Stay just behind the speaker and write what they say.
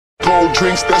cold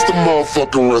drinks, that's the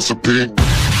motherfucking recipe.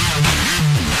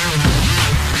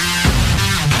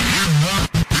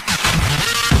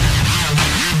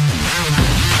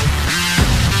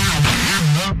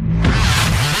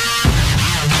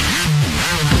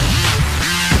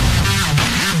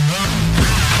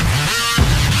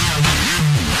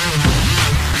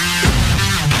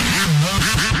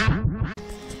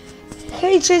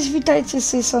 Hej, cześć, witajcie,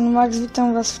 z tej strony Max,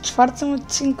 witam was w czwartym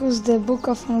odcinku z The Book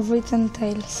of Unwritten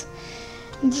Tales.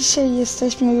 Dzisiaj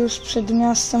jesteśmy już przed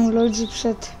miastem ludzi,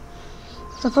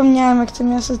 Zapomniałem, jak to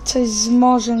miasto, coś z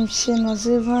morzem się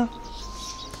nazywa.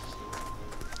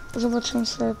 Zobaczymy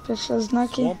sobie pierwsze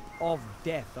znaki.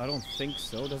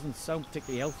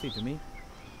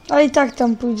 Ale i tak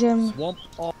tam pójdziemy.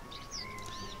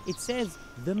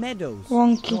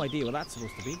 Łąki.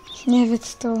 Nie wiem,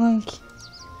 co to łąki.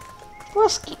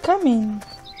 Płaski kamień.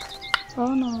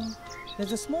 Oh no.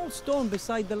 There's a small stone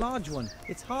beside the large one.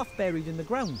 It's half buried in the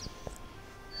ground.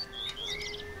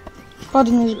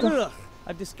 Podnieś go. Ugh,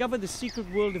 I've discovered the secret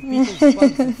world of beetles,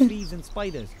 bugs, and fleas and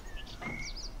spiders.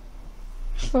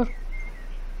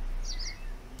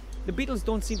 The beetles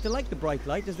don't seem to like the bright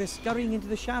light as they're scurrying into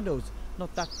the shadows.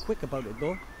 Not that quick about it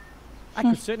though. I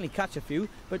could certainly catch a few,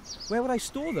 but where would I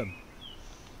store them?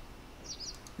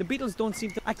 The beetles don't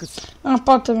seem to... A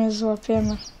potem je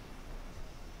złapiemy.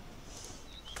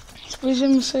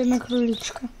 Spojrzymy sobie na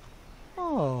króliczkę.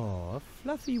 Oh, a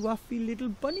fluffy, wuffy little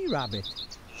bunny rabbit.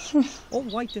 All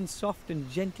white and soft and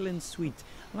gentle and sweet.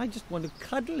 And I just want to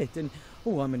cuddle it and...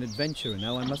 Oh, I'm an adventurer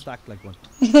now. I must act like one.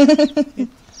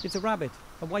 It's a rabbit.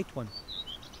 A white one.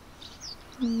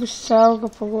 Byś chciał go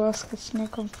pogłaskać, nie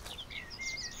kom.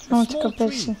 Mam tylko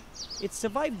piersi. It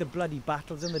survived the bloody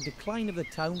battles and the decline of the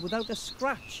town without a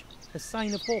scratch, a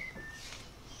sign of hope.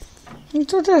 I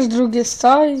tu też drugie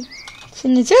stoi. Się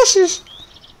nie cieszysz?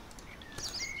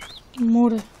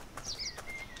 Mury.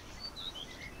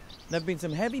 There've been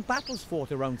some heavy battles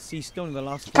fought around Seastone in the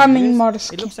last few Kamień years.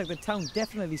 morski. It looks like the town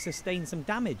definitely sustained some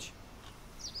damage.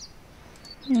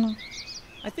 No.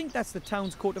 I think that's the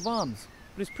town's coat of arms,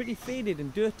 but it's pretty faded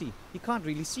and dirty. You can't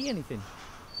really see anything.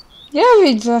 Ja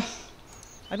widzę.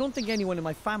 I don't think anyone in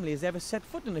my family has ever set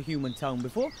foot in a human town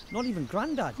before, not even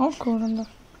Grandad. O kurde.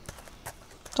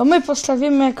 To my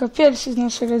postawimy jako pierwsi z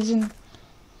naszej rodziny.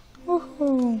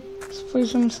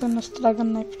 Spojrzymy sobie na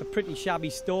stragan najpierw. A pretty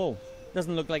shabby store.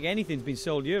 Doesn't look like anything's been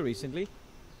sold here recently.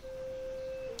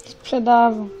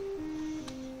 Sprzedawał.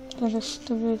 Teraz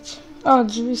to wiecie. O,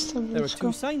 drzwi z There are tabliczką.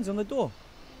 two signs on the door.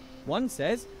 One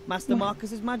says Master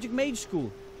Marcus's Magic Mage School.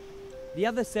 The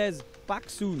other says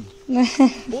back soon.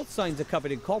 Both signs are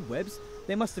covered in cobwebs.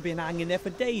 They must have been hanging there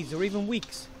for days or even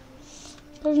weeks.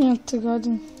 Pewnie od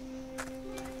tygodni.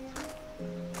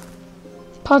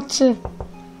 Patrzcie.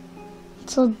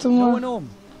 Co tu No ma? one home.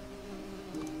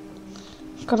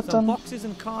 Some Karton. boxes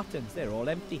and cartons. They're all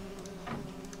empty.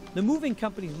 The moving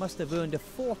companies must have earned a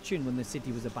fortune when the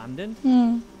city was abandoned.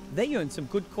 They earned some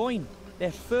good coin.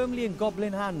 They're firmly in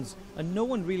goblin hands, and no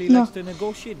one really likes to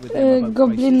negotiate with them about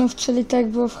Goblinów, czyli tak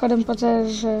było w Harrym Potterze,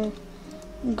 że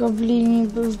goblini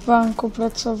w banku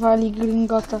pracowali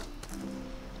Gringota.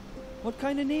 What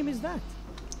kind of name is that?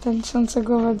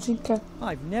 Tańczącego wadzika.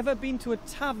 I've never been to a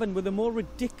tavern with a more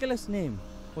ridiculous name.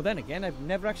 Well, then again, I've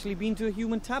never actually been to a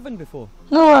human tavern before.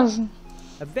 No właśnie.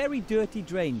 A very dirty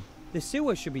drain. The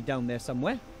sewer should be down there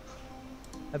somewhere.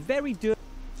 A very dirty...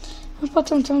 A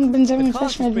potem tam będziemy The cart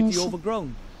też is mieli pretty misję.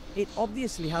 overgrown. It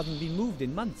obviously hasn't been moved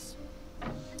in months.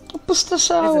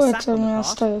 Opustoszałe to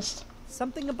miasto jest.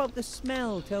 Something about the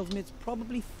smell tells me it's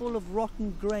probably full of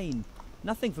rotten grain.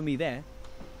 Nothing for me there.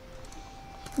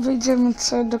 Wyjdziemy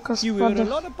sobie do You hear gospody.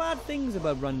 a lot of bad things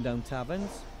about rundown taverns.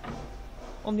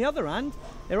 On the other hand,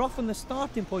 they're often the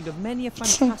starting point of many a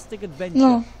fantastic adventure.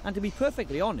 No. And to be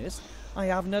perfectly honest, I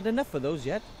haven't had enough of those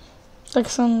yet.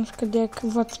 Tak samo na przykład jak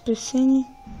Władz Pierścieni.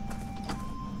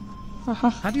 Aha.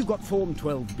 Have you got Form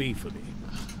 12B for me?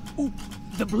 Oh,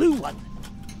 the blue one.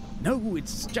 No,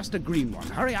 it's just a green one.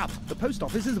 Hurry up. The post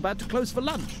office is about to close for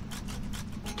lunch.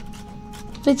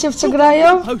 Wiecie w co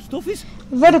grają? Post office?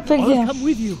 W RPG. I'll come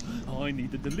with you. I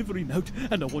need a delivery note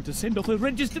and I want to send off a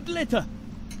registered letter.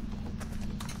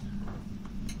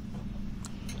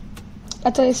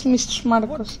 A to jest mistrz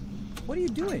Markus. What are you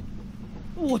doing?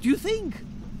 What do you think?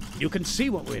 You can see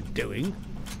what we're doing.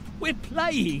 We're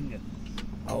playing.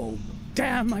 Oh,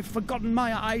 damn, I've forgotten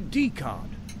my ID card.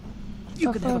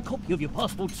 You can have a copy of your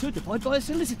passport certified by a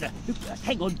solicitor.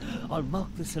 Hang on, I'll mark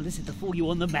the solicitor for you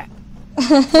on the map.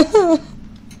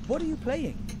 What are you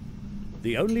playing?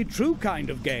 The only true kind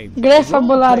of game. Grę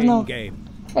fabularną. Game.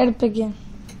 RPG.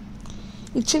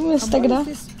 I czym jest ta And what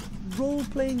gra? is this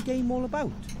role-playing game all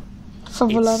about?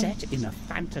 fabularny. set in a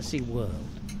fantasy world,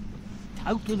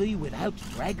 totally without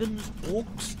dragons,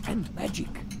 orcs, and magic.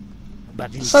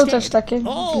 But Są też instead... takie,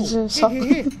 Oh, że są.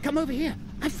 here, come over here.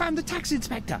 I found the tax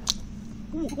inspector.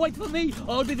 Wait for me.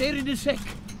 I'll be there in a sec.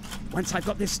 Once I've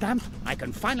got this stamp, I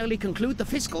can finally conclude the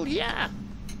fiscal year.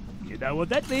 You know what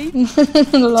that means?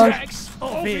 Lol. Tax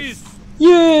office.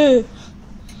 Yeah!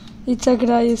 I ta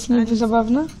gra jest niby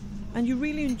zabawna? And you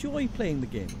really enjoy playing the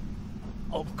game?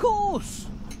 Of course.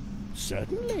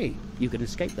 Certainly. You can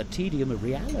escape the tedium of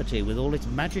reality with all its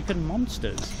magic and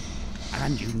monsters.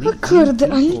 And you meet new kurde,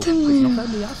 people. oni tam It's mają not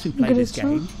only us who play gry, this co?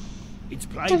 game. It's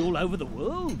played all over the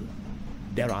world.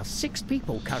 There are 6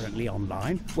 people currently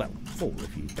online. Well, 4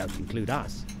 if you don't include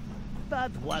us.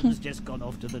 But one's just gone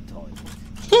off to the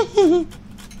toilet.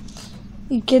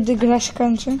 I kiedy gra się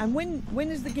kończy? And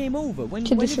when is the game over? When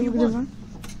Kiedy have się you wygrywa? won?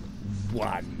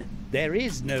 One. There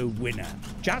is no winner.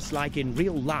 Just like in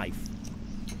real life.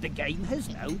 The game has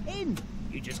no end.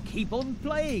 You just keep on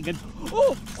playing and...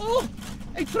 Oh!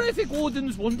 A traffic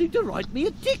warden's wanting to write me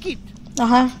a ticket.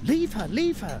 Aha, Leave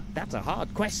her. That's a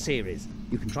hard quest series.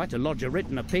 You can try to lodge a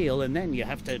written appeal and then you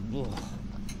have to...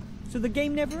 So the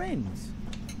game never ends?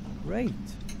 Great.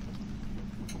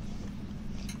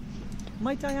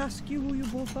 Might I ask you who you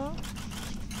both are?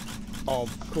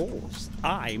 Of course.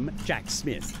 I'm Jack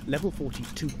Smith, level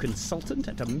 42 consultant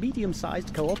at a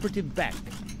medium-sized cooperative bank.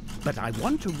 But I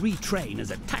want to retrain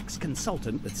as a tax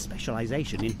consultant with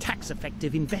specialization in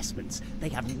tax-effective investments. They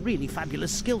have really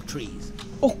fabulous skill trees.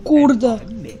 o kurde.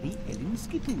 I'm Mary Ellen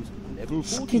Skittles, level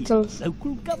 40, Skittles.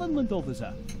 local government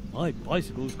officer. My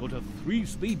bicycle's got a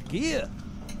 3-speed gear.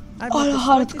 I've not Ale the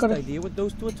hardcore. slightest idea what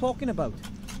those two are talking about.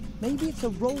 Maybe it's a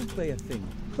role player thing.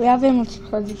 Ja wiem, o co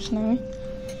chodzi przynajmniej.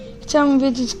 Chciałam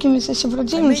wiedzieć, kim jesteście w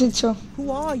rodzinnym życiu.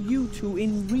 Who are you two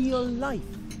in real life?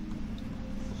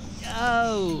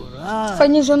 Oh, right.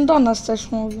 Fajnie, że on do nas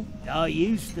też mówi.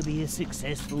 I used to be a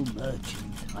successful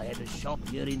merchant. I had a shop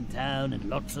here in town and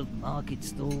lots of market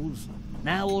stalls.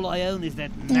 Now all I own is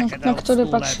that knackered na old który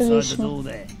stall outside the patrzyliśmy. door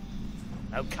there.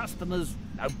 No customers,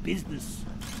 no business.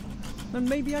 Then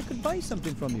maybe I could buy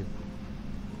something from you.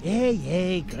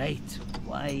 Yeah, great.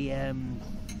 Why,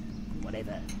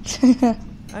 whatever.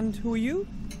 And who are you?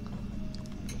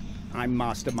 I'm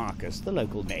Master Marcus, the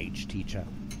local mage teacher.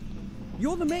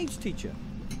 You're the mage teacher.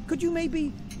 Could you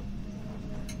maybe...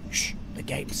 Shh, the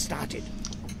game's started.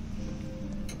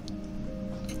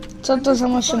 Co to za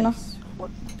maszyna? Device.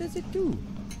 What does it do?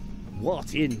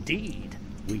 What indeed?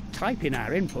 We type in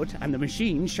our input and the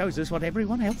machine shows us what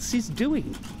everyone else is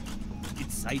doing.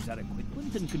 It saves our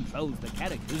equipment and controls the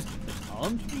characters that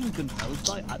aren't being controlled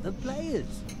by other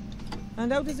players.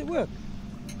 And how does it work?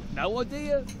 No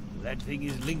idea. That thing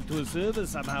is linked to a server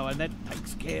somehow and that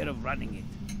takes care of running it.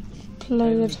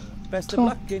 Player. Best of Cool.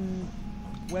 luck in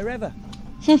wherever.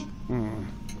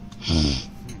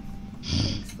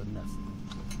 Thanks for nothing.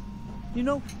 You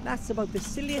know, that's about the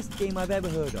silliest game I've ever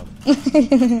heard of.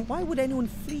 Why would anyone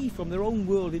flee from their own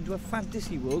world into a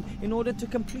fantasy world in order to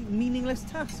complete meaningless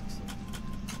tasks?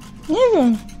 Nie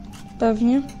wiem.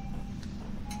 Pewnie.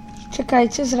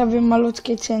 Czekajcie, zrobię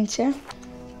malutkie cięcie.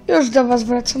 Już do was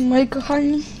wracam, moi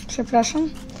kochani. Przepraszam.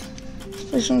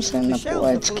 Spojrzymy sobie na The shelves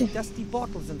are full półeczki. of dusty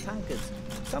bottles and tankards.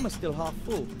 Some are still half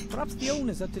full. Perhaps the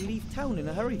owners had to leave town in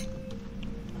a hurry.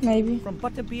 Maybe. From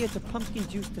butterbeer to pumpkin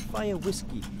juice to fire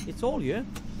whiskey. It's all here,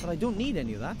 but I don't need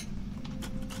any of that.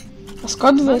 A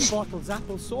skąd Mine wiesz? bottles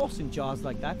apple sauce in jars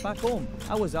like that back home.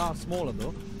 Ours are smaller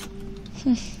though.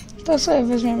 To sobie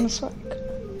weźmiemy słowik.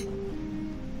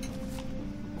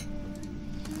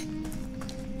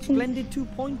 Splendid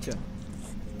two-pointer.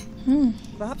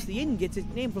 Perhaps the inn gets its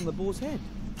name from the boar's head.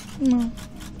 No.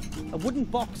 A wooden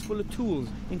box full of tools,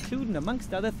 including,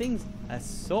 amongst other things, a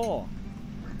saw.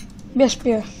 Bierz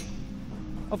piję.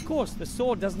 Of course, the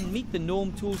saw doesn't meet the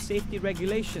gnome tool safety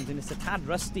regulations and it's a tad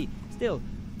rusty. Still,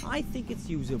 I think it's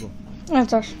usable. Ja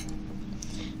też.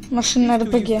 Maszyna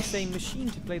These two use RPG. the same machine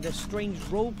to play their strange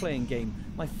role-playing game.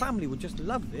 My family would just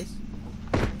love this.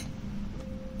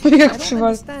 I Jak don't przywali.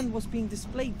 understand what's being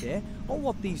displayed there or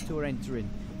what these two are entering,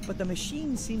 but the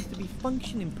machine seems to be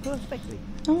functioning perfectly.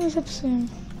 No my zepsujemy.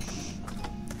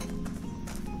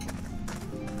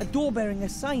 A door bearing a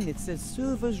sign that says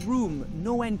server's room,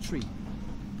 no entry.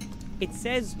 It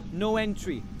says no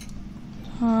entry.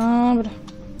 Dobra.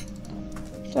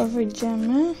 To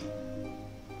wyjdziemy.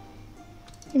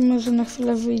 I może na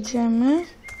chwilę wyjdziemy.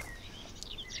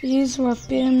 I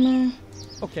złapiemy.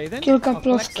 Okay then, Kilka I'll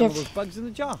collect some of ploskew. those bugs in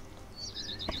the jar.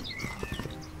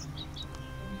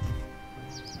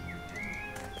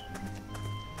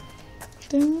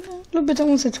 Lubię tę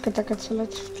muzyczkę taka, co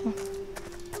leci w tle.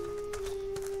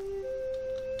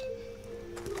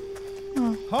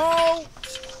 Halt!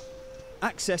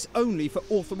 Access only for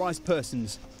authorised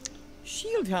persons.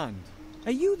 Shield Hand,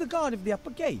 are you the guard of the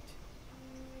upper gate?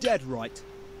 Dead right.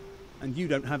 And you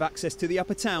don't have access to the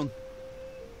upper town.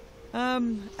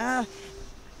 As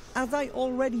I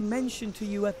already mentioned to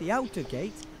you at the outer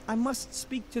gate, I must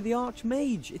speak to the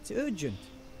Archmage. It's urgent.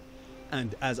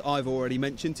 And as I've already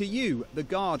mentioned to you, the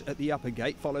guard at the upper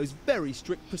gate follows very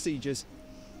strict procedures.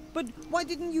 But why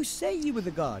didn't you say you were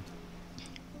the guard?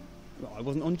 Well, I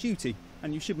wasn't on duty,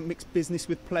 and you shouldn't mix business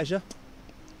with pleasure.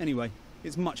 Anyway,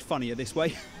 it's much funnier this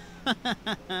way.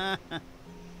 I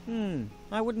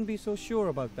wouldn't be so sure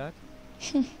about that.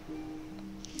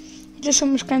 Gdzie są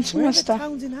mieszkańcy Where are the miasta?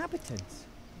 town's inhabitants?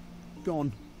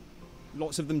 Gone.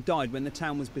 Lots of them died when the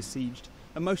town was besieged,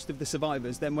 and most of the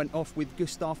survivors then went off with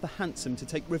Gustav the Handsome to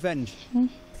take revenge.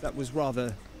 That was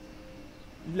rather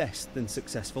less than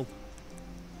successful.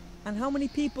 And how many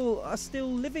people are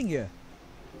still living here?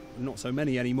 Not so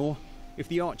many anymore. If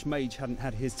the Archmage hadn't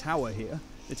had his tower here,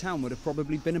 the town would have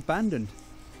probably been abandoned.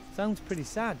 Sounds pretty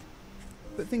sad.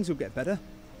 But things will get better.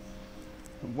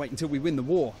 Wait until we win the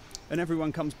war, and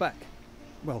everyone comes back.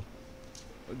 Well,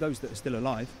 those that are still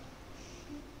alive.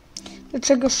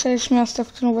 Dlaczego strzelisz miasto, w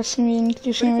którym właśnie nikt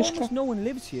już But nie if mieszka? almost no one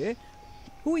lives here,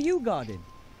 who are you guarding?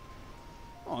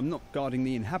 Oh, I'm not guarding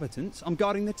the inhabitants, I'm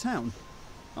guarding the town.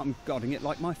 I'm guarding it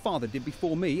like my father did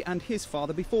before me and his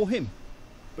father before him.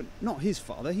 But not his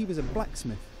father, he was a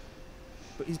blacksmith.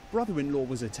 But his brother-in-law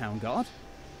was a town guard,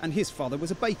 and his father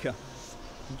was a baker.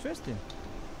 Interesting.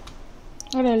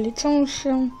 Really, co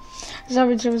muszę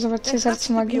zrobić, żeby zobaczyć There z has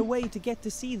to be arcymagii? a way to get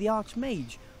to see the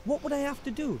Archmage. What would I have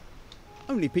to do?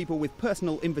 Only people with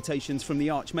personal invitations from the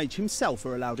Archmage himself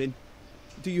are allowed in.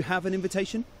 Do you have an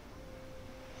invitation?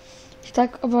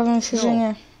 Tak, obawiam się, że No.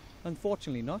 nie.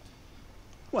 Unfortunately not.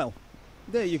 Well,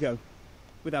 there you go.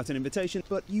 Without an invitation,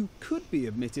 but you could be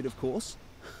admitted, of course.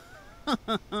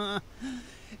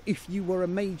 If you were a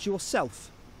mage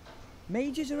yourself.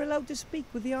 Mages are allowed to speak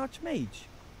with the Archmage.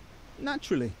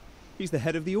 Naturally. He's the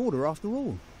head of the order, after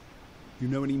all. You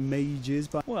know any mages,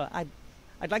 but... Well,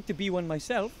 I'd like to be one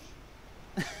myself.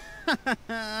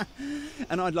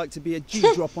 And I'd like to be a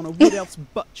dewdrop on a wood elf's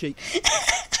butt cheek.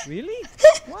 Really?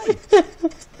 Why?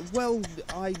 Well,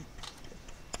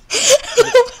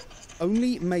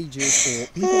 only mages or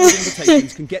people with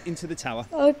invitations can get into the tower.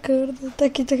 O kurde,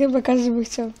 taki to chyba każdy by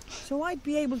chciał. So I'd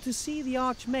be able to see the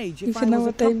Archmage You if I know was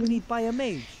what they mean. accompanied by a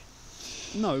mage.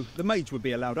 No, the mage would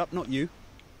be allowed up, not you.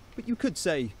 But you could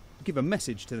say, give a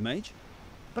message to the mage.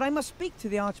 But I must speak to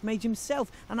the Archmage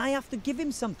himself, and I have to give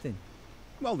him something.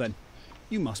 Well then,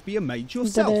 you must be a mage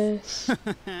yourself.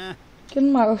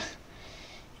 Ten mały.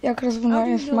 Jak How do rozmawiają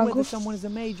you z know whether magów? someone is a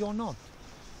mage or not?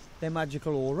 Their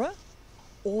magical aura?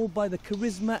 Or by the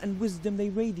charisma and wisdom they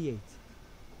radiate?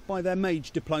 By their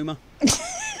mage diploma.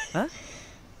 Huh?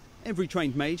 Every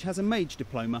trained mage has a mage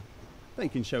diploma. They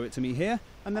can show it to me here,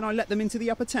 and then I let them into the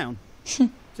upper town.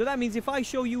 So that means if I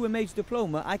show you a mage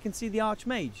diploma, I can see the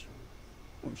Archmage.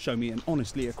 Well, show me an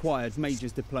honestly acquired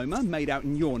mage's diploma made out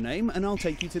in your name, and I'll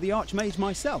take you to the Archmage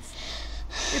myself.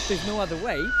 If there's no other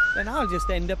way, then I'll just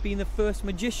end up being the first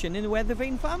magician in the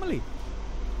Weathervane family.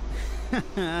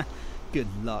 Good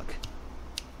luck.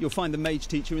 You'll find the mage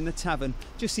teacher in the tavern.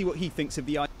 Just see what he thinks of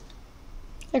the idea.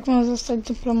 Jak mam zostać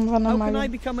dyplomowana How can I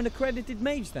magiem? become an accredited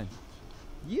mage then?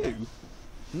 You?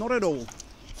 Not at all.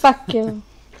 Fuck you.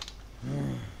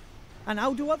 And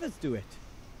how do others do it?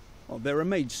 Well, there are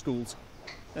mage schools.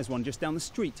 There's one just down the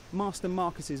street, Master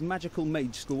Marcus's magical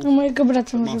mage school. No mojego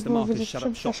brata But może Master było Marcus wiedzieć, shut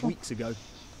up shop przepraszam. weeks ago.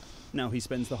 Now he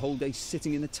spends the whole day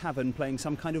sitting in the tavern playing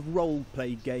some kind of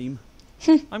role-play game.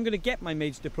 I'm gonna get my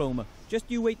mage diploma. Just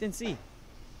you wait and see.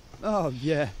 Oh,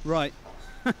 yeah, right.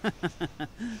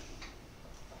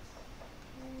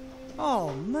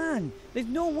 Oh man, there's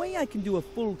no way I can do a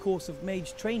full course of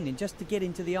mage training just to get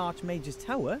into the Archmage's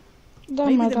tower.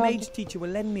 Damy Maybe the radę. mage teacher will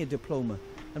lend me a diploma,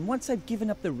 and once I've given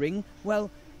up the ring, well,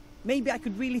 maybe I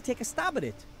could really take a stab at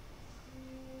it.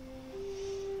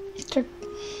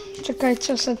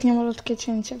 Czekajcie, ostatnie malutkie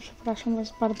cięcie, przepraszam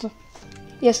was bardzo.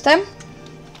 Jestem?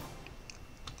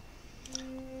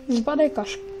 Zbadaj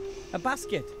kosz. A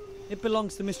basket. It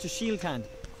belongs to Mr. Shieldhand.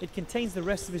 It contains the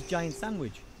rest of his giant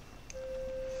sandwich.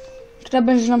 Która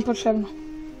będzie nam potrzebna.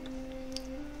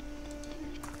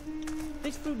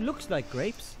 This fruit looks like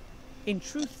grapes. In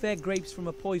truth, they're grapes from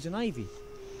a poison ivy.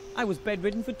 I was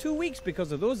bedridden for 2 weeks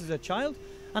because of those as a child,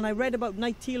 and I read about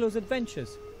Knight Tilo's adventures.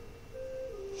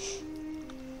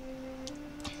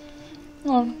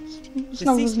 No, The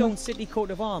znowu Seastone City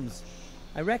coat of arms.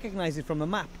 I recognize it from a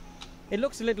map. It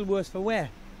looks a little worse for wear,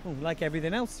 like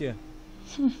everything else here.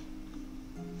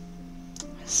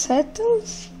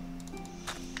 Settles?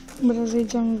 Dobra,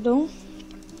 zejdziemy w dół.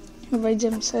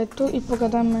 Wejdziemy sobie tu i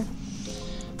pogadamy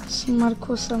z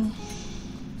Markusem.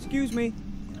 Excuse me.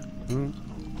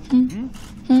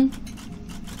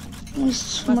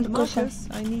 Mistrz Master Markusa. Marcus,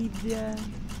 I need,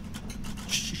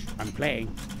 Shh, I'm playing.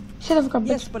 Siedem w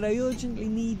kapecie. Yes, but I urgently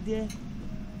need,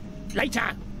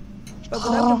 Later! But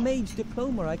without a mage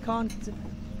diploma, I can't...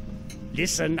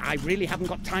 Listen, I really haven't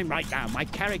got time right now. My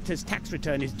character's tax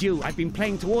return is due. I've been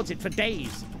playing towards it for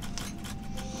days.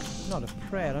 Not a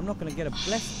prayer. I'm not going to get a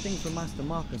blessed thing from Master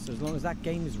Marcus as long as that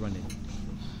game is running.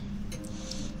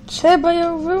 Trzeba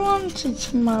ją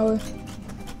wyłączyć, mały.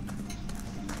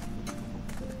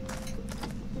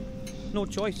 No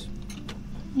choice.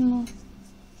 No.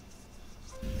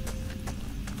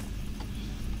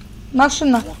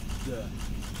 Maszyna.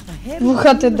 A heavy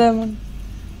Włochaty demon.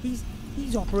 demon.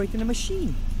 He's operating a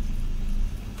machine.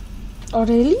 Oh,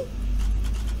 really?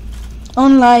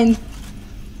 Online.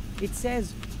 It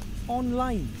says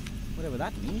online, whatever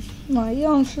that means. No i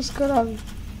on wszystko robi.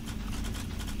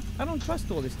 I don't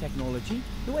trust all this technology.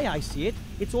 The way I see it,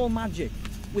 it's all magic,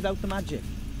 without the magic.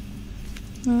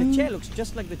 The chair looks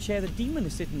just like the chair the demon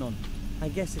is sitting on. I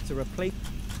guess it's a replacement.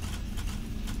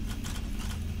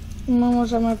 No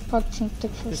możemy patrzeć na te The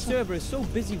krzesła. server is so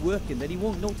busy working that he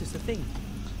won't notice a thing.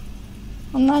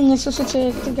 Online nie słyszycie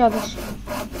jak ty gadasz.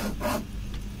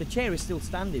 The chair is still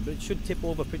standing, but it should tip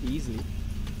over pretty easily.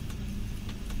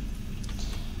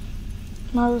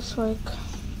 Mały słoik.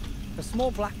 A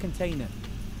small black container.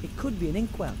 It could be an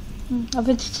inkwell. A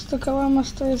wiecie co to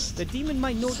kałamarz to jest? The demon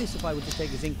might notice if I were to take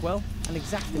his inkwell and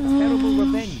exact a terrible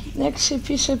revenge. Jak się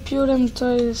pisze piórem to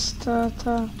jest ta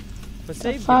For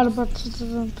save farba, to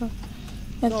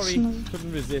jak Sorry, się nazywa?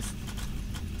 couldn't resist.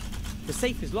 The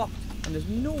safe is locked, and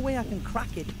there's no way I can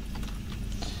crack it.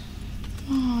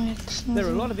 O, jak się There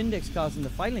are a nazywa? lot of index cards in the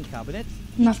filing cabinet.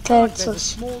 Na Each te card bears a coś.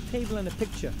 small table and a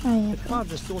picture. A nie, The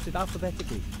cards are sorted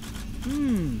alphabetically.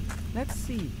 Let's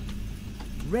see.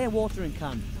 Rare watering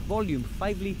can, volume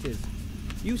 5 litres.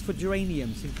 Used for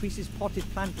geraniums, increases potted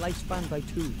plant lifespan by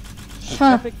 2.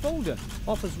 Ha. Epic folder,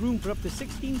 offers room for up to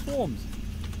 16 forms.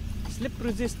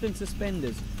 Slip-resistant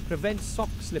suspenders, prevents sock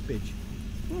slippage.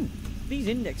 These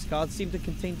index cards seem to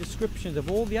contain descriptions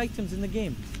of all the items in the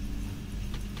game.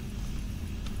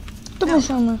 Tu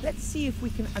musimy. Let's see if we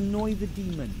can annoy the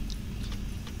demon.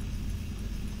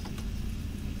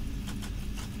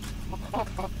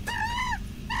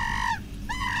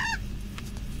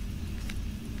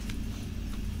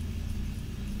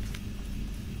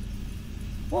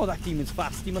 Oh, that demon's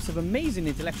fast. He must have amazing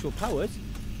intellectual powers.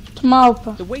 To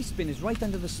małpa. The waste bin is right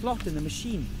under the slot in the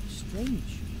machine.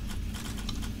 Strange.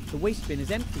 The waste bin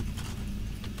is empty.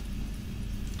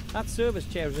 That service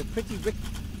chair is a pretty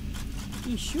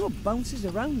He sure bounces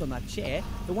around on that chair.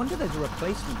 No wonder there's a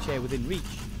replacement chair within reach.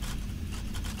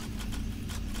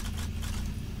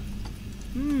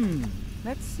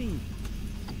 Let's see.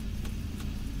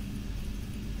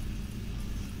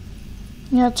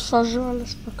 Nie otworzył, ale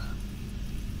spoko.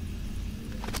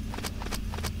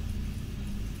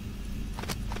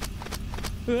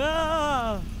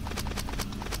 Ah!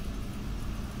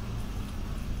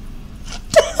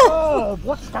 Oh,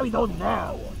 what's going on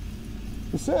now?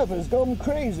 The server's gone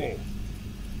crazy.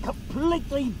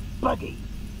 Completely buggy.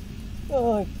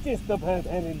 Oh, I've just about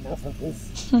had enough of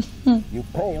this. You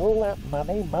pay all that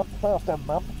money month after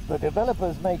month, the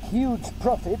developers make huge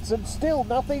profits, and still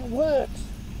nothing works.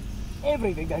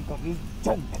 Everything they've got is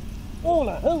junk. All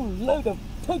a whole load of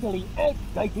totally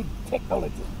outdated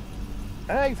technology.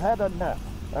 I've had enough.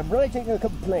 I'm writing a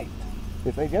complaint.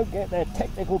 If they don't get their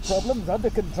technical problems under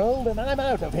control, then I'm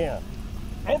out of here.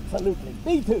 Absolutely.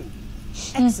 Me too.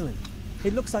 Excellent.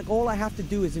 It looks like all I have to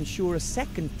do is ensure a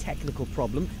second technical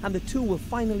problem and the two will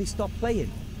finally stop playing.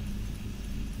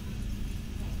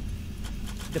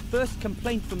 The first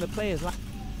complaint from the players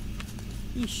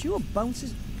he sure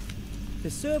bounces. The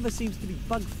server seems to be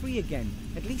bug-free again.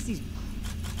 At least it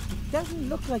doesn't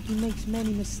look like he makes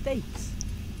many mistakes.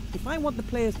 If I want the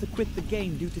players to quit the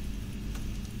game due to...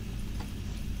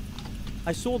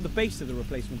 I saw the base of the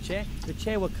replacement chair. The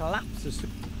chair will collapse as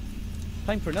soon...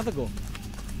 Time for another go.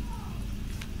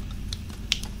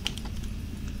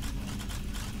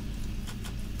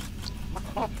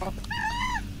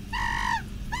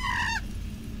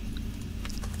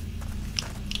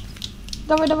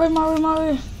 Dawaj, dawaj, mały,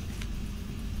 mały.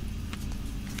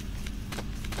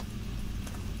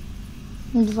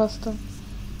 Dwa sto.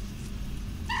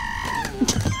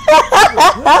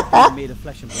 Made of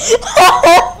flesh and blood.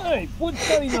 Hey, what's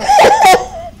going on?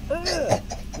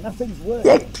 Nothing's working.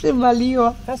 Jak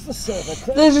przywaliło. Has the server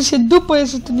crashed? Leży się dupo,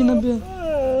 jeszcze tu nie nabije.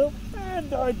 Oh,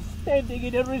 and I'd standing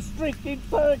in a restricted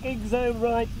parking zone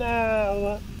right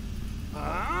now.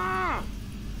 Ah!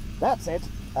 That's it.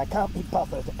 I can't be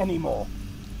bothered anymore.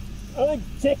 I'm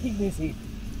checking this in.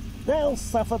 They'll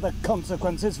suffer the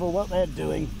consequences for what they're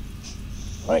doing.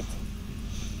 Right.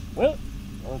 Well,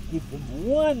 I'll give them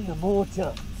one more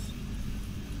chance.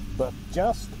 But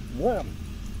just one.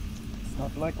 It's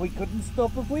not like we couldn't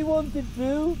stop if we wanted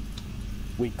to.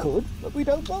 We could, but we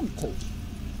don't want to.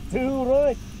 Too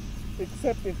right.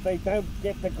 Except if they don't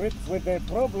get to grips with their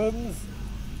problems.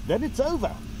 Then it's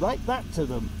over. Write that to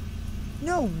them.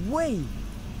 No way!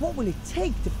 What will it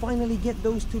take to finally get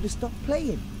those two to stop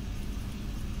playing?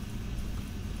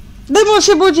 Demon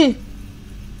się budzi!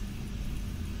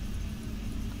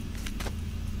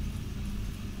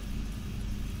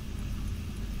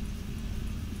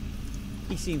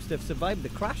 He seems to have survived the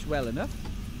crash well enough.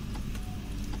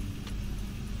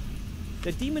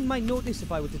 The demon might notice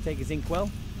if I were to take his inkwell.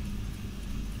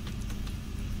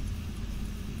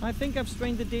 I think I've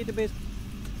strained the database.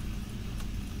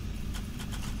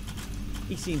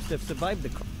 He seems to have survived the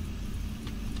crash.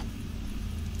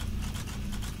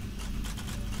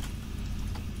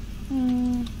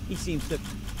 He seems to...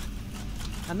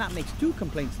 And that makes 2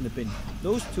 complaints in the bin.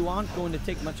 Those 2 aren't going to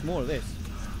take much more of this.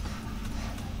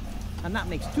 And that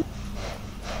makes 2...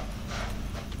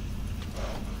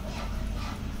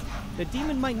 The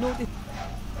demon might notice...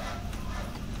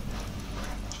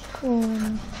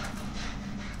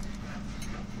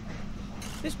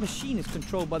 This machine is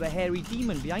controlled by the hairy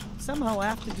demon behind. Somehow I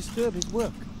have to disturb his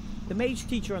work. The mage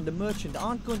teacher and the merchant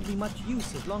aren't going to be much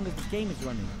use as long as the game is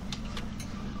running.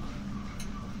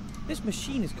 This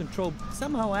machine is controlled.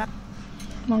 Somehow I...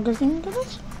 Mogę z nim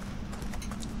gadać?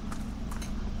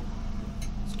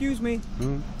 Excuse me.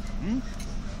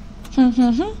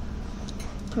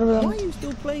 Problem. Why are you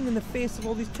still playing in the face of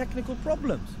all these technical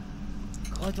problems?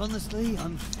 Quite honestly,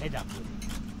 I'm fed up with it.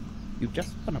 You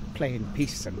just want to play in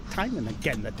peace, and time and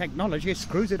again the technology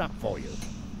screws it up for you.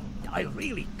 I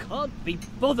really can't be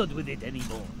bothered with it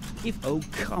anymore. Oh,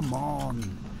 come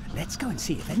on. Let's go and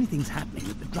see if anything's happening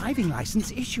at the driving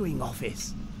license issuing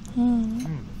office.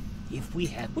 If we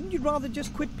had... Wouldn't you rather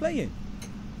just quit playing?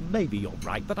 Maybe you're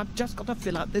right, but I've just got to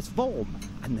fill out this form.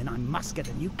 And then I must get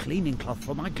a new cleaning cloth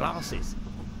for my glasses.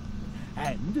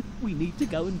 And we need to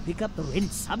go and pick up the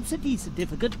rent subsidy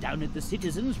certificate down at the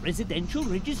Citizens Residential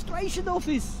Registration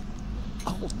Office.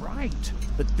 Oh, right.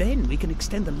 But then we can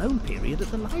extend the loan period at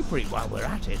the library while we're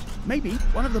at it. Maybe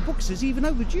one of the books is even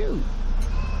overdue.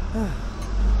 I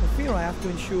fear I have to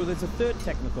ensure there's a 3rd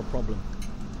technical problem.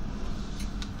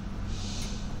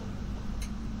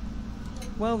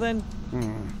 Well then...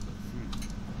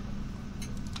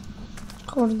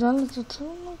 Kurde, ale to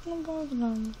co można było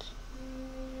zrobić?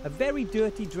 A very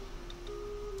dirty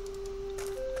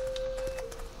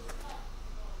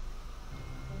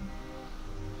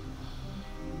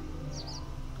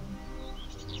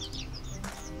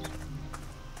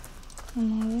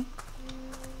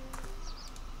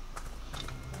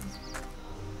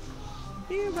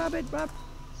Here, rabbit.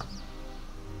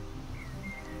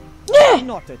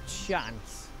 Not a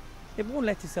chance. It won't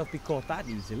let itself be caught that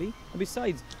easily. And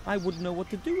besides, I wouldn't know what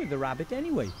to do with the rabbit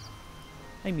anyway.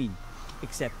 I mean,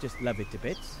 except just love it to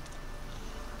bits.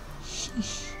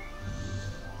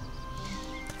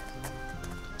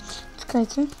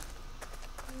 Czekajcie.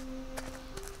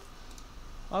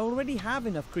 I already have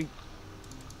enough creep.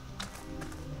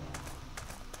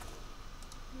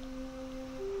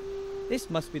 This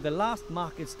must be the last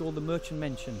market stall the merchant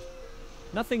mentioned.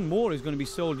 Nothing more is going to be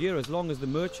sold here as long as the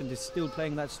merchant is still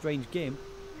playing that strange game.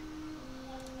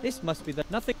 This must be the...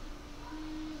 Nothing...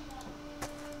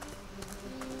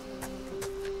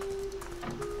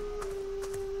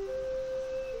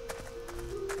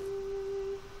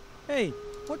 Hey,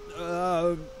 what...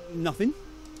 Nothing.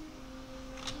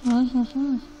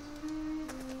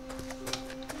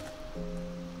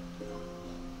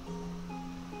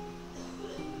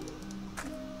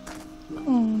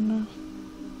 Oh no.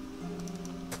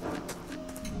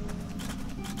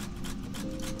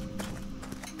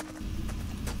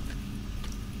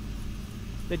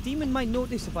 The demon might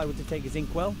notice if I were to take his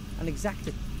inkwell and exact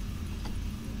it.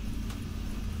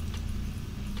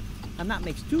 And that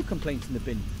makes 2 complaints in the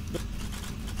bin.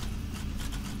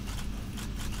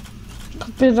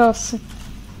 Papierosy.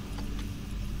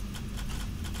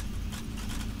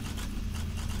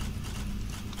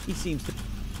 He seems to...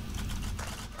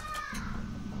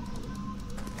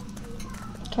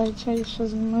 Czekajcie, jeszcze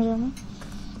z nim możemy.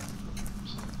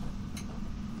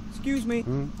 Excuse me.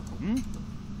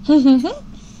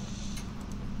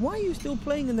 Why are you still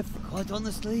playing in the... Quite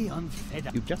honestly, I'm fed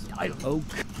up. You just...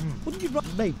 Wouldn't you...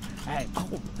 Babe.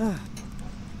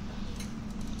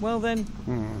 Well then,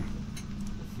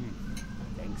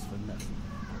 Thanks for nothing.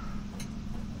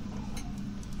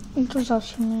 I to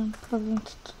zawsze miałem problem,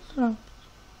 co to zrobić.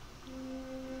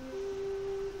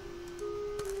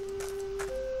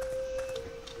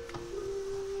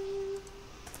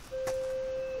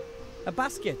 a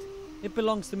basket. It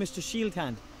belongs to Mr.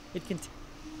 Shieldhand. It can.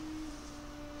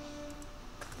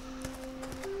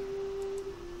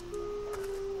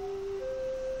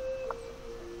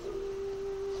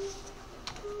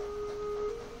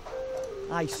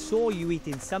 I saw you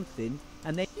eating something,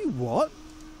 and then You what?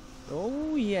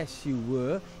 oh yes, you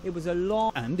were. It was a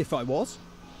long. And if I was?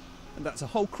 And that's a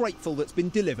whole crateful that's been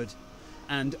delivered.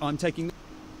 And I'm taking...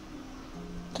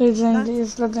 To jedzenie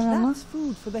jest dla Damiana? That's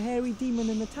food for the hairy demon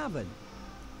in the tavern.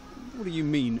 What do you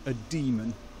mean, a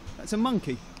demon? That's a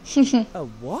monkey. A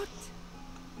what?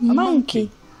 Monkey.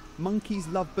 Monkeys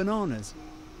love bananas.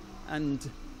 And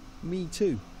me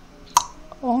too.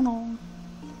 O no.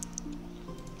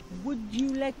 Would you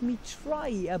let me try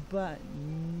a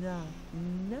banana?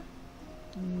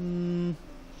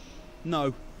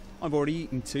 No, I've already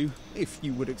eaten two. If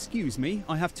you would excuse me,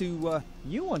 I have to,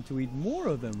 You want to eat more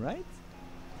of them, right?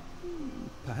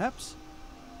 perhaps?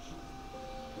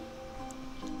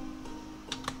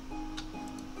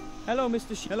 Hello,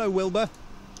 Mr. Hello, Wilbur.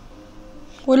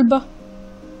 Wilba.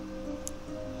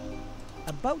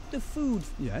 About the food.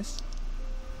 Yes?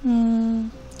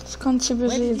 Skąd się Where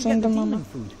bierze did you jedzenie get do the mamy? demon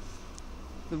food?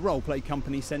 The roleplay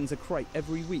company sends a crate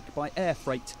every week by air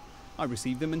freight. I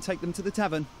receive them and take them to the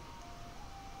tavern.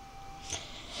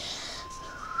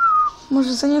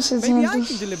 Może zaniosę Maybe jedzenie I do...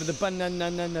 can deliver the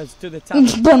bananas to the tavern.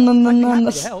 I'd be happy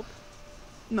Bananas. to help.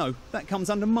 No, that comes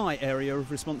under my area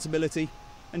of responsibility.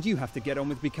 And you have to get on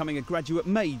with becoming a graduate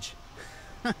mage.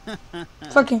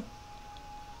 Fucking.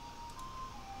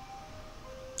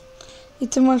 I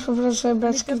ty możesz po prostu sobie And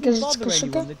brać it kilka doesn't rzeczy z bother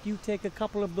koszyka? anyone that you take a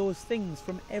couple of those things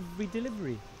from every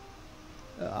delivery.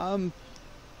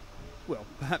 Well,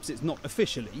 perhaps it's not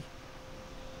officially.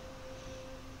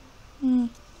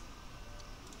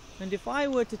 And if I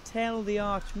were to tell the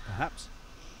Perhaps.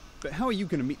 But how are you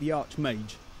going to meet the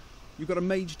Archmage? You got a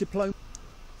mage diploma?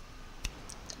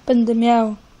 Będę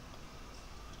miał.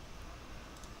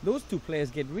 those two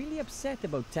players get really upset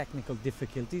about technical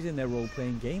difficulties in their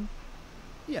role-playing game.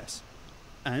 Yes.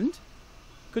 And?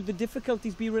 Could the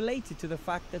difficulties be related to the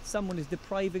fact that someone is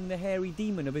depriving the hairy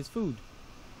demon of his food?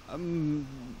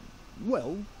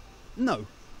 Well, no.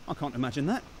 I can't imagine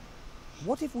that.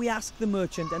 What if we ask the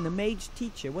merchant and the mage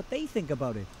teacher what they think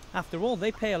about it? After all,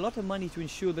 they pay a lot of money to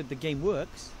ensure that the game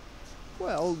works.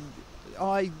 Well,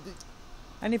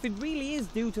 And if it really is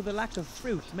due to the lack of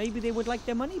fruit, maybe they would like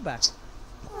their money back.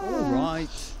 All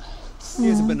right.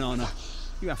 Here's a banana.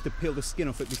 You have to peel the skin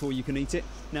off it before you can eat it.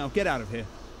 Now get out of here.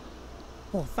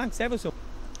 Oh, thanks ever so.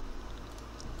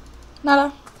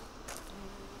 Nara.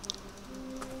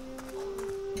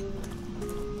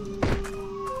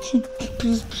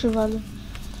 Please przywali.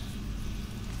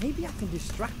 Maybe I can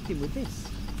distract him with this.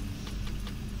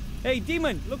 Hey,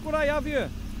 demon, look what I have here.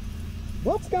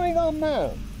 What's going on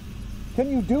now? Can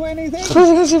you do anything?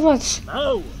 Proszę się patrz.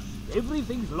 No,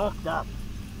 everything's locked up.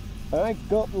 I've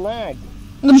got lag.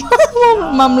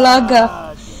 Mam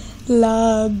laga.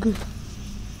 Lag.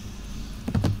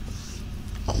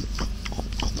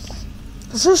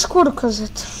 Ze skórko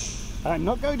zet. I'm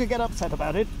not going to get upset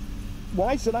about it.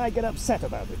 Why should I get upset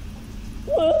about it?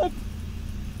 What?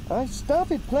 I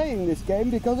started playing this game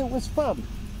because it was fun.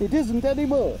 It isn't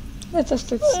anymore. Ja też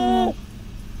tak samo.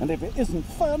 And if it isn't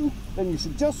fun, then you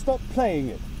should just stop playing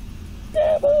it.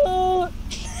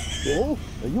 Bill,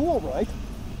 are you all right?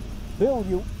 Bill,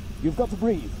 you've got to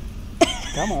breathe.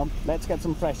 Come on, let's get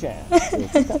some fresh air. We'll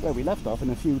pick up where we left off in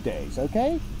a few days,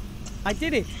 okay? I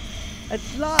did it. At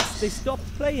last they stopped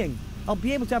playing. I'll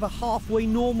be able to have a halfway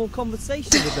normal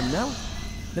conversation with them now.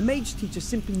 The mage teacher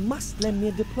simply must lend me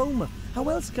a diploma. How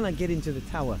else can I get into the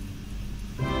tower?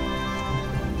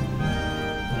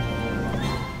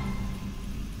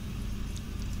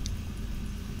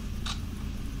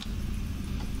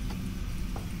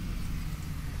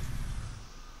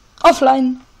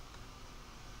 Offline.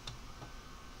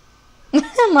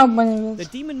 Mama nie wie. The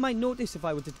demon might notice if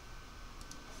I were to...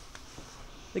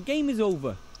 The game is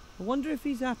over. I wonder if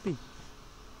he's happy.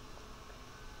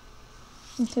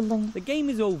 Chyba nie. The game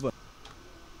is over.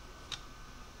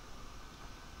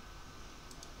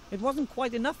 It wasn't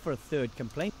quite enough for a third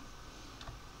complaint.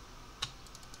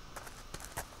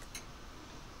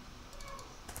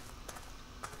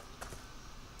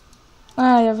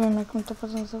 A, ja wiem jak mi to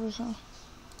potem zawyżało.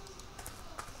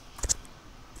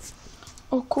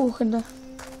 O kurde.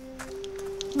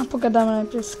 No pogadamy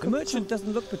najpierw z The kupcem. merchant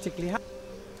doesn't look particularly happy.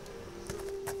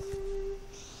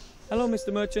 Hello,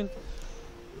 Mr. Merchant.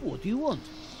 What do you want?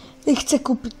 I chcę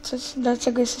kupić coś.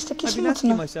 Dlaczego jesteś taki I've been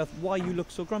asking smutny? myself why you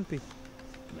look so grumpy.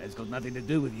 That's got nothing to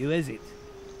do with you, has it?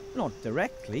 Not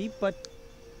directly, but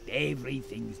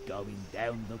Everything's going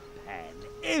down the pan.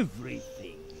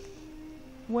 Everything.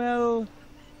 well,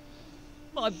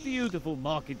 My beautiful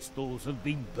market stalls have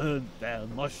been burnt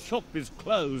down. My shop is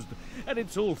closed. And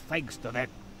it's all thanks to that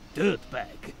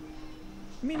dirtbag.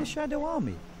 you mean the Shadow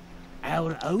Army?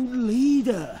 Our own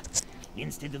leader.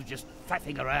 Instead of just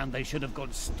faffing around, they should have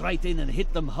gone straight in and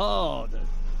hit them hard.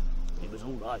 It was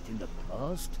all right in the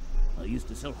past. I used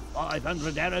to sell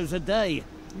 500 arrows a day.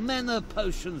 Mana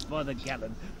potions by the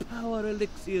gallon. Power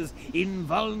elixirs.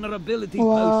 Invulnerability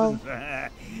Wow.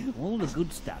 potions. All the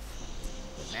good stuff.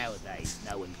 But nowadays,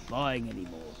 no one's buying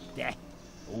anymore.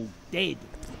 All dead.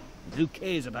 And who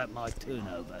cares about my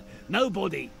turnover?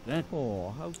 Nobody.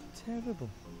 Oh, how terrible.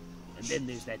 And then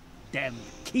there's that damned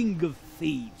king of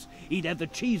thieves. He'd have the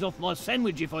cheese off my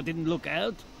sandwich if I didn't look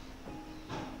out.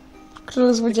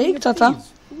 Król złodziei? Kto to?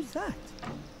 Thieves? Who's that?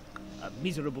 A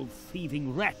miserable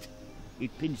thieving rat.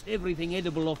 It pinched everything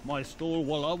edible off my stall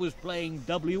while I was playing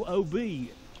WOB.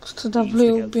 Co He to used to go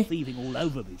WB? thieving all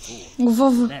over before.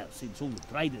 Głowy. Now, since all the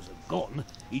traders are gone,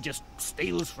 he just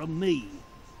steals from me.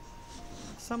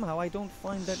 Somehow I don't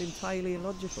find that entirely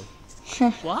illogical.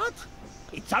 What?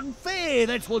 It's unfair,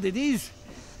 that's what it is.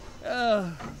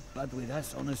 But with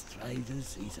us honest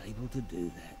traders, he's able to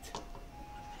do that.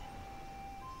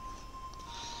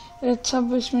 Co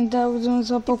byś mi dał, gdybym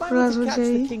złapał If I króla were to catch the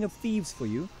złodziei? king of thieves for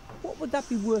you, what would that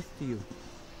be worth to you?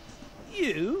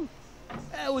 You?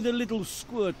 How would a little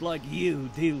squirt like you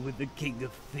deal with the king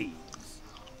of thieves?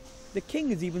 The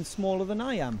king is even smaller than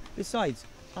I am. Besides,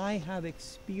 I have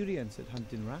experience at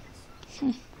hunting rats.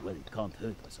 Well, it can't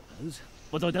hurt, I suppose.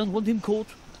 But I don't want him caught.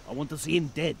 I want to see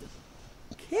him dead.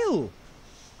 Kill?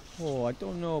 Oh, I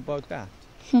don't know about that.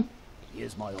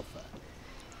 Here's my offer.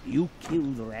 You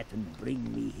kill the rat and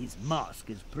bring me his mask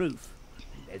as proof.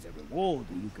 And as a reward,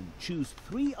 you can choose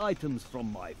 3 items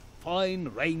from my fine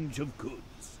range of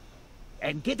goods.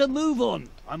 And get a move on.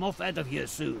 I'm off out of here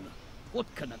soon. What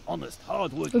can an honest,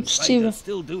 hard-working trader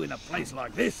still do in a place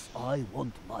like this? I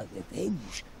want my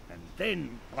revenge. And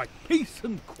then, like peace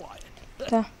and quiet.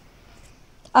 Tak.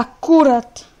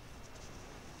 Akurat.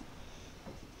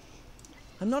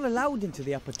 I'm not allowed into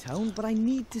the upper town, but I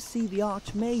need to see the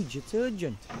Archmage. It's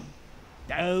urgent.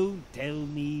 Don't tell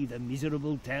me the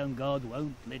miserable town guard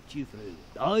won't let you through.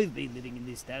 I've been living in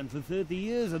this town for 30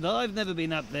 years and I've never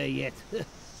been up there yet.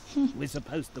 We're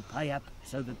supposed to pay up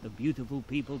so that the beautiful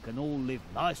people can all live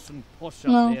nice and posh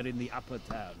up there in the upper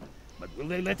town. But will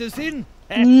they let us in?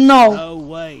 No. No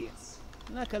way.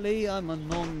 Luckily, I'm a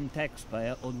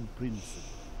non-taxpayer on principle.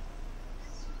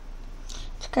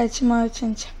 Czekajcie, małe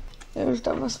cięcie. Ja już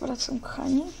do was wracam,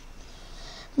 kochani.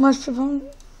 Masz przypomnieć?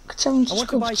 Chciałbym I coś want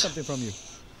to buy kupić. something from you.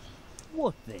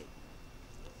 What then?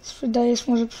 Sprzedajesz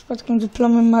może przypadkiem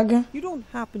dyplomy maga? You don't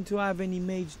happen to have any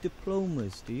mage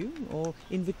diplomas, do you? Or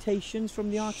invitations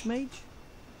from the Archmage?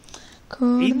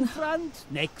 Kurde. In front,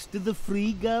 next to the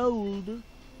free gold.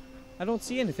 I don't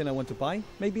see anything I want to buy.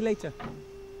 Maybe later.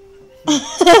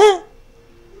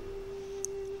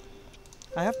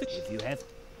 I have to... If you have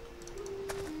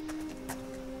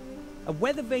A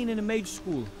weather vane in a mage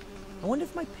school. I wonder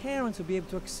if my parents will be able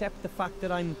to accept the fact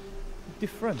that I'm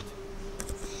different.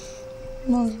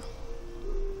 Może.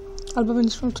 Albo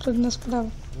będziesz miał trudne sprawy.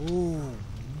 Ooh,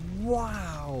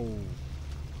 wow.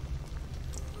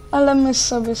 Ale my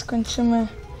sobie skończymy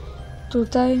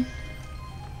tutaj.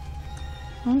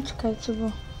 No, czekajcie,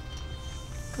 bo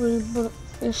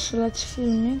jeszcze leci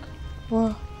filmik.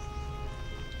 Wow.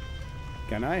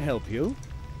 Can I help you?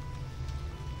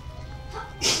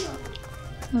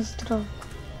 Na zdrowie.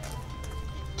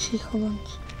 Cicho bądź.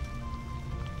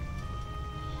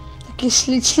 Takie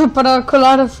śliczna para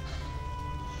okularów.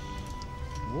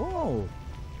 Whoa.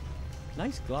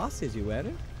 Nice glasses you're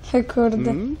wearing.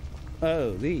 Kurde.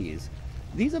 Oh,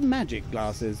 these are magic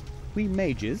glasses. We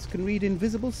mages can read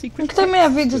invisible secret Kto miał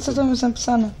texts wiedzieć, with co them. tam jest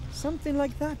napisane? Something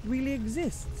like that really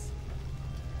exists.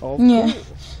 Of Nie.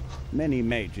 course. Many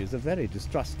mages are very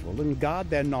distrustful and guard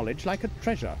their knowledge like a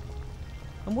treasure.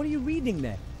 And what are you reading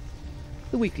there?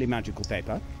 The weekly magical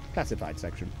paper, classified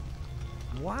section.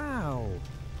 Wow.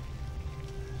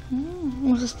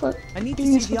 Może I need to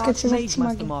nie see the spotkać się z Archmage, Master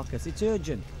magiem. Marcus. It's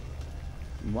urgent.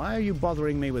 Why are you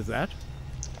bothering me with that?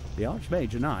 The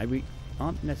Archmage and we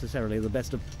aren't necessarily the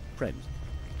best of friends.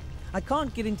 I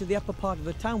can't get into the upper part of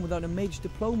the town without a mage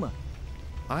diploma.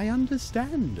 I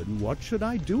understand, and what should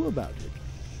I do about it?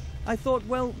 I thought,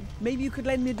 well, maybe you could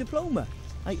lend me a diploma.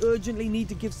 I urgently need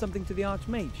to give something to the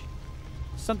Archmage.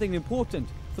 Something important.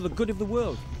 for the good of the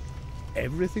world.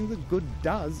 Everything that good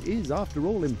does is, after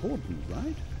all, important,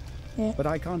 right? Yeah. But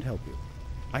I can't help you.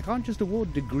 I can't just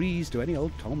award degrees to any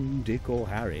old Tom, Dick or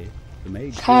Harry. The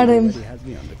mage Harrym. already has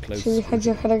me under close Czyli chodzi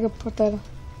o scrutiny. Harry'ego Pottera.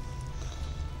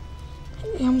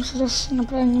 Ja muszę teraz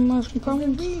naprawdę nie możesz mi pomóc.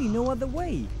 There's really no other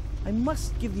way. I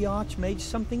must give the Archmage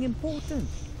something important.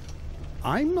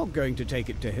 I'm not going to take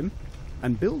it to him,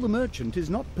 and Bill the Merchant is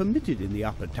not permitted in the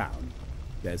upper town.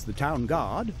 There's the town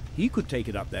guard. He could take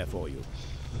it up there for you.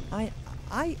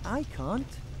 I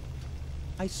can't.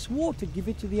 I swore to give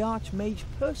it to the Archmage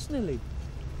personally.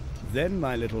 Then,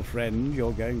 my little friend,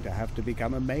 you're going to have to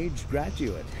become a mage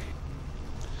graduate.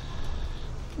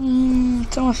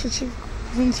 To masz przeciwko,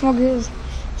 więc mogę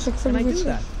Can I do zakwalifikować.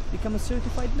 that? Become a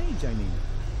certified mage, I mean.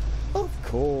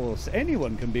 Of course,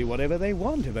 anyone can be whatever they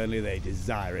want if only they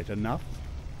desire it enough.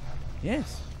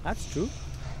 Yes, that's true.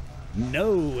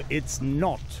 No, it's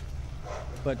not.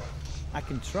 But I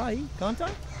can try, can't I?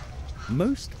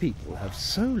 Most people have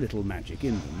so little magic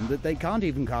in them that they can't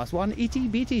even cast one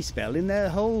itty-bitty spell in their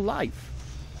whole life.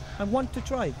 I want to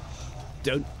try.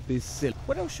 Don't be silly.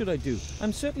 What else should I do?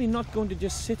 I'm certainly not going to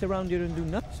just sit around here and do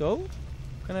nothing. So,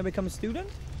 can I become a student?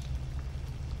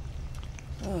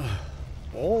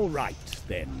 All right,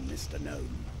 then, Mr.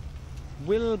 Gnome.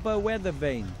 Wilbur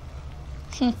Weathervane.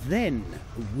 Then,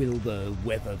 Wilbur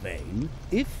Weathervane,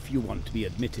 if you want to be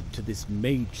admitted to this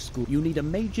mage school, you need a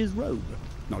mage's robe.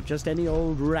 Not just any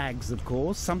old rags, of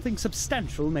course, something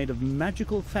substantial made of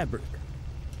magical fabric.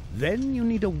 Then you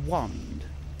need a wand.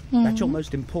 That's your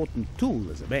most important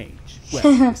tool as a mage.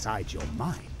 Well, besides your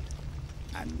mind.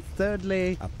 And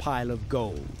thirdly, a pile of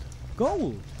gold.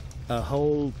 Gold? A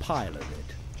whole pile of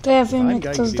it. To ja If wiem, I'm jak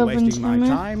going to to be wasting my zdobędziemy.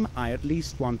 time, I at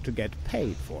least want to get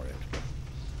paid for it.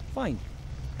 Fine.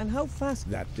 And how fast?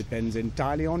 That depends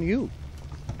entirely on you.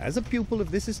 As a pupil of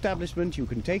this establishment, you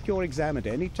can take your exam at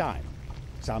any time.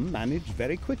 Some manage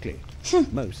very quickly.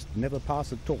 Most never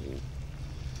pass at all.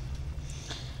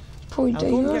 Pójdę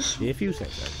już. If you say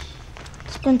so.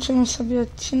 Skończymy sobie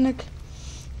odcinek.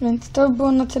 Więc to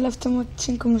było na tyle w tym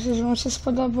odcinku. Myślę, że wam się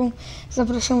spodobał.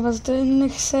 Zapraszam was do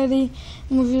innych serii.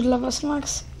 Mówił dla was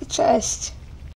Max i cześć.